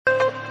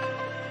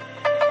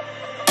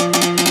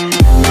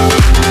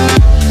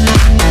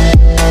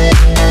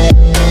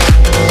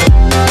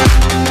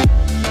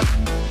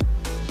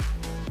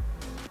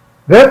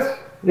This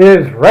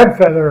is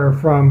Redfeather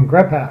from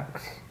Grep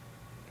Haxs.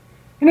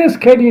 In this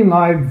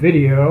Kdenlive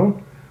video,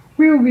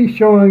 we will be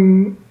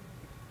showing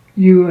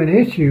you an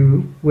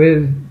issue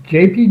with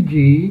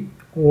JPG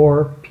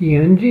or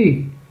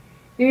PNG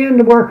and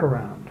the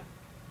workaround.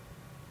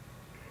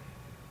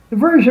 The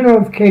version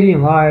of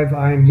Kdenlive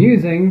I'm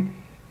using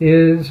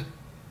is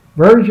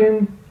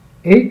version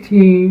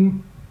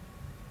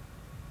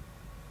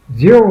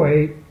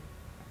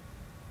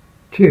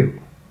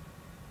 18.08.2.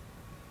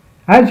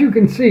 As you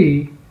can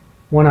see,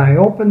 when I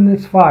open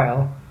this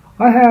file,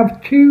 I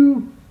have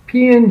two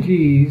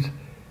PNGs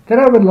that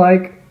I would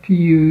like to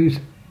use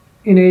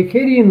in a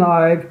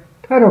Kdenlive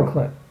title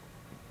clip.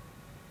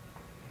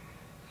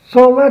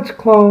 So let's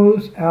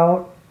close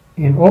out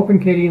and open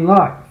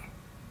Kdenlive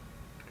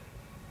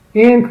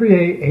and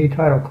create a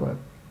title clip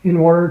in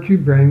order to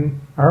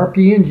bring our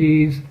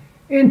PNGs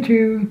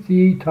into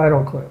the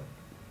title clip.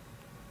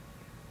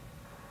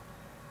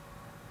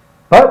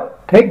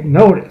 But take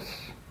notice.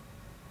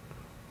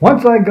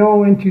 Once I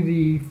go into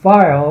the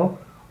file,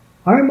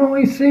 I'm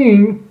only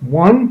seeing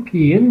one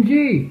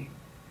PNG.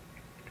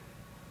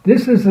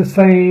 This is the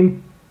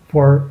same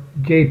for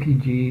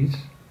JPGs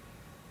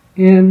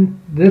in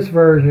this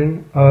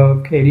version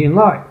of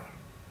Kdenlive.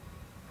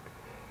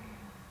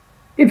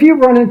 If you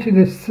run into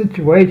this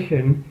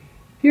situation,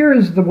 here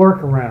is the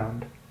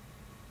workaround.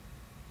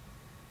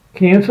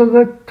 Cancel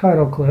the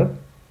title clip,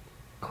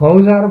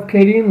 close out of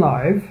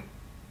Kdenlive,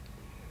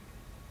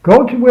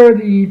 go to where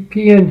the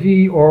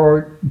PNG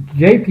or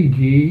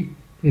JPG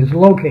is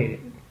located.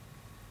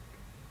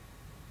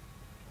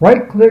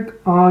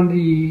 Right-click on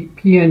the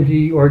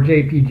PNG or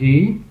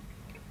JPG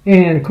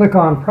and click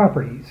on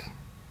Properties.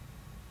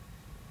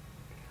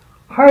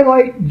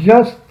 Highlight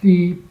just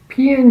the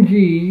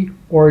PNG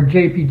or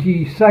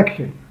JPG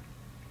section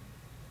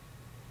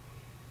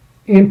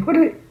and put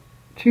it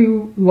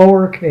to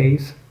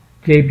lowercase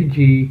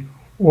JPG,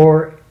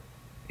 or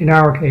in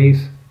our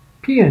case,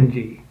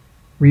 PNG.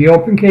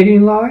 Reopen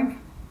Kdenlive,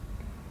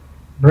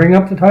 bring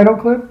up the title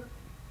clip,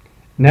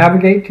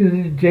 navigate to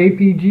the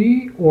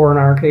JPG, or in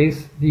our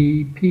case,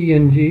 the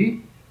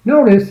PNG.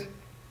 Notice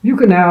you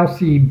can now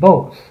see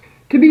both.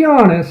 To be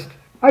honest,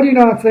 I do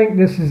not think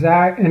this is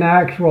an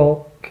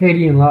actual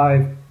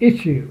Kdenlive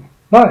issue,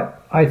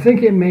 but I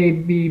think it may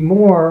be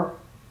more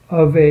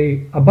of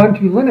a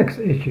Ubuntu Linux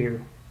issue.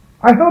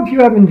 I hope you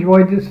have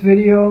enjoyed this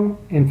video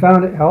and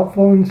found it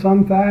helpful in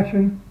some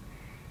fashion.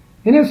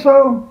 And if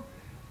so,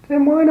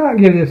 then why not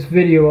give this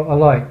video a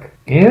like?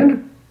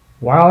 And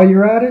while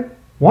you're at it,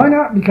 why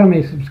not become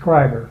a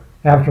subscriber?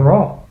 After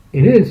all,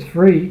 it is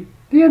free.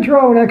 The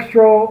intro and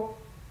extro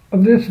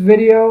of this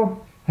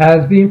video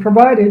has been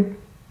provided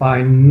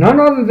by none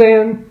other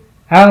than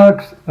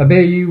Alex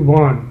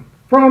Abayu1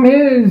 from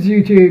his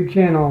YouTube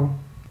channel.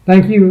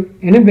 Thank you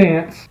in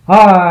advance.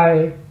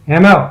 I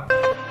am out.